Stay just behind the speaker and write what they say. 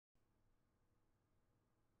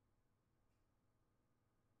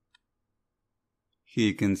Here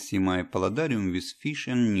you can see my paludarium with fish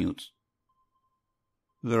and newts.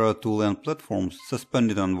 There are two land platforms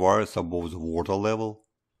suspended on wires above the water level.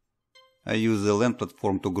 I use the land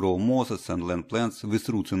platform to grow mosses and land plants with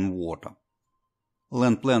roots in water.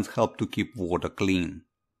 Land plants help to keep water clean.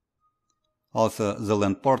 Also, the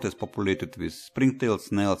land part is populated with springtails,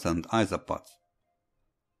 snails and isopods.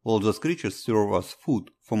 All those creatures serve as food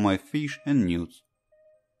for my fish and newts.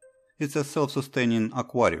 It's a self-sustaining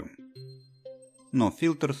aquarium. No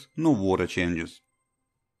filters, no water changes.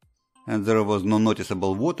 And there was no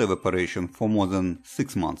noticeable water evaporation for more than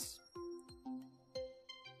 6 months.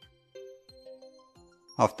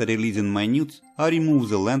 After releasing my newts, I removed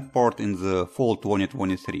the land part in the fall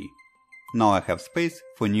 2023. Now I have space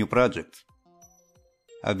for new projects.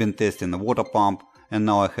 I've been testing the water pump, and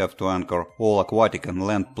now I have to anchor all aquatic and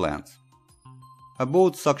land plants. I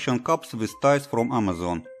bought suction cups with ties from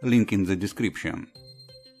Amazon, link in the description.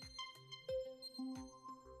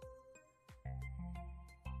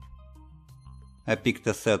 I picked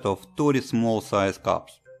a set of 30 small size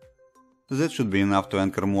cups. That should be enough to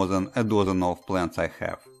anchor more than a dozen of plants I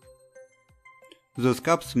have. Those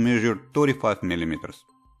cups measure 35 mm.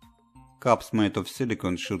 Cups made of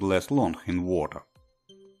silicone should last long in water.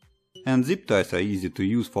 And zip ties are easy to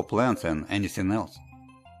use for plants and anything else.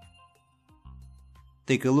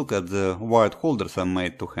 Take a look at the wide holders I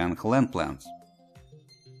made to hang land plants.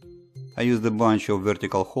 I used a bunch of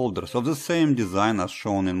vertical holders of the same design as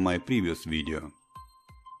shown in my previous video.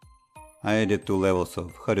 I added 2 levels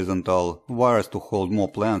of horizontal wires to hold more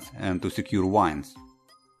plants and to secure vines.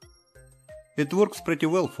 It works pretty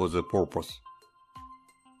well for the purpose.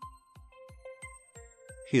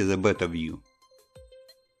 Here's a better view.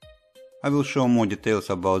 I will show more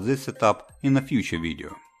details about this setup in a future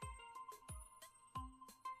video.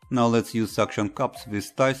 Now let's use suction cups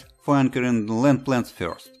with ties for anchoring the land plants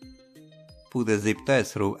first. Put a zip tie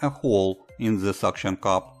through a hole in the suction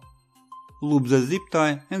cup. Loop the zip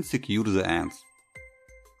tie and secure the ends.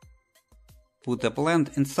 Put a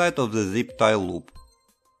plant inside of the zip tie loop.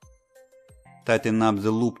 Tighten up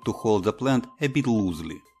the loop to hold the plant a bit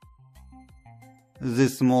loosely.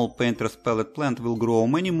 This small painter's palette plant will grow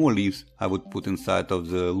many more leaves I would put inside of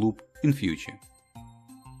the loop in future.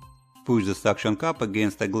 Push the suction cup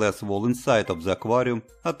against a glass wall inside of the aquarium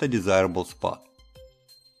at a desirable spot.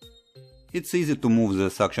 It's easy to move the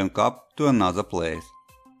suction cup to another place.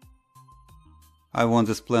 I want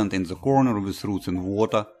this plant in the corner with roots in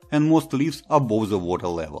water and most leaves above the water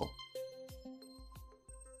level.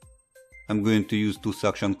 I'm going to use 2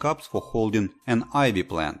 suction cups for holding an ivy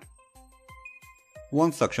plant.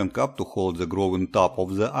 1 suction cup to hold the growing top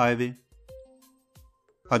of the ivy.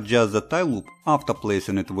 Adjust the tie loop after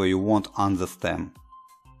placing it where you want on the stem.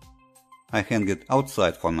 I hang it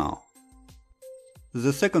outside for now.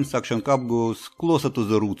 The second suction cup goes closer to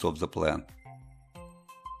the roots of the plant.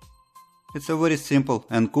 It's a very simple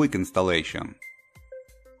and quick installation.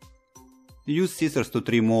 Use scissors to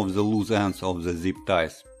trim off the loose ends of the zip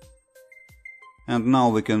ties. And now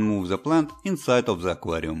we can move the plant inside of the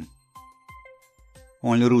aquarium.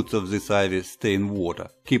 Only roots of this ivy stay in water.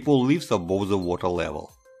 Keep all leaves above the water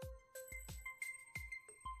level.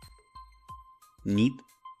 Neat?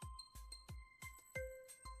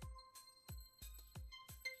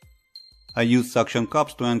 I use suction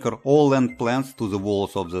cups to anchor all land plants to the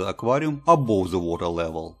walls of the aquarium above the water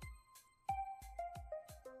level.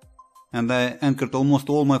 And I anchored almost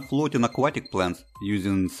all my floating aquatic plants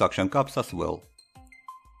using suction cups as well.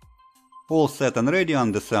 All set and ready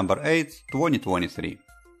on December 8, 2023.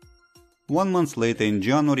 1 month later in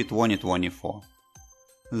January 2024.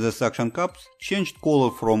 The suction cups changed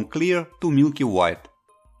color from clear to milky white.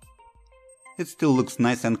 It still looks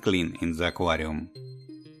nice and clean in the aquarium.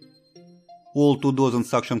 All 2 dozen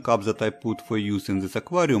suction cups that I put for use in this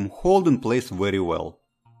aquarium hold in place very well.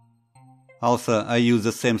 Also, I use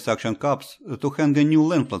the same suction cups to hang a new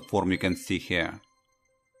land platform you can see here.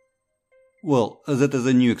 Well, that is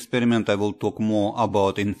a new experiment I will talk more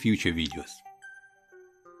about in future videos.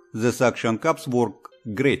 The suction cups work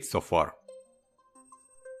great so far.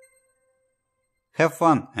 Have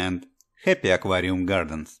fun and happy aquarium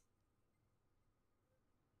gardens!